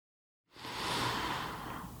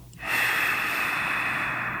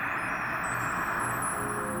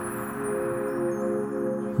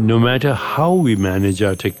No matter how we manage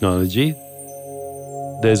our technology,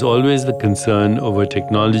 there's always the concern over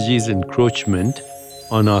technology's encroachment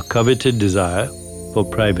on our coveted desire for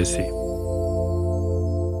privacy.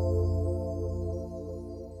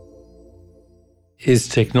 Is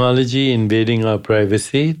technology invading our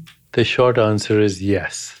privacy? The short answer is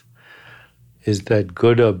yes. Is that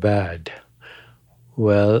good or bad?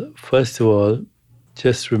 Well, first of all,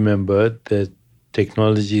 just remember that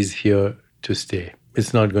technology is here to stay.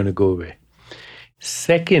 It's not going to go away.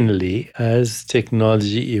 Secondly, as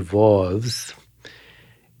technology evolves,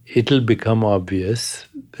 it'll become obvious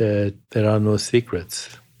that there are no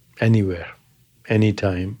secrets anywhere,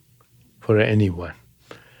 anytime, for anyone.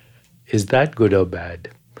 Is that good or bad?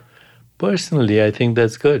 Personally, I think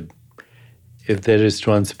that's good. If there is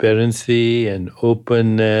transparency and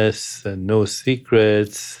openness and no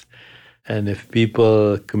secrets, and if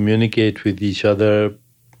people communicate with each other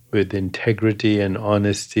with integrity and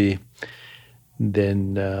honesty,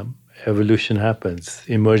 then evolution happens,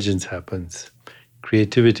 emergence happens,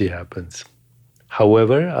 creativity happens.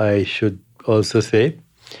 However, I should also say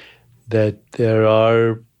that there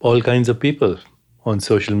are all kinds of people on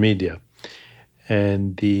social media.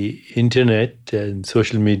 And the internet and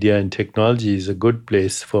social media and technology is a good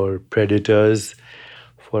place for predators,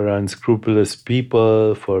 for unscrupulous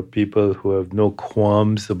people, for people who have no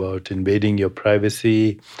qualms about invading your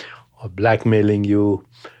privacy or blackmailing you,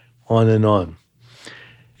 on and on.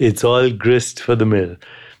 It's all grist for the mill.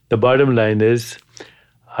 The bottom line is,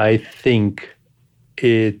 I think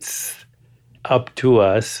it's up to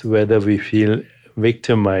us whether we feel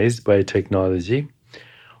victimized by technology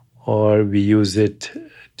or we use it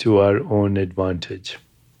to our own advantage.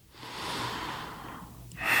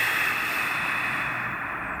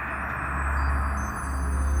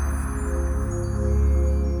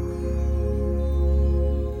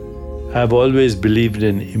 I've always believed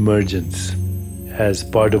in emergence as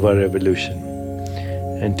part of our evolution.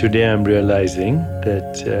 And today I'm realizing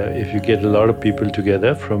that if you get a lot of people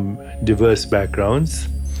together from diverse backgrounds,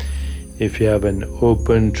 if you have an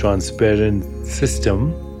open, transparent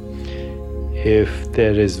system, if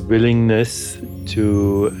there is willingness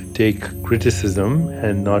to take criticism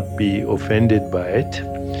and not be offended by it,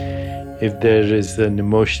 if there is an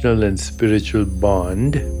emotional and spiritual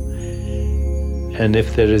bond, and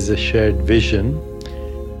if there is a shared vision,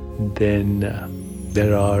 then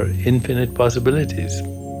there are infinite possibilities,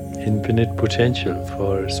 infinite potential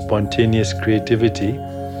for spontaneous creativity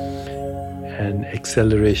and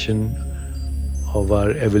acceleration of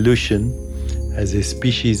our evolution as a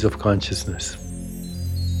species of consciousness.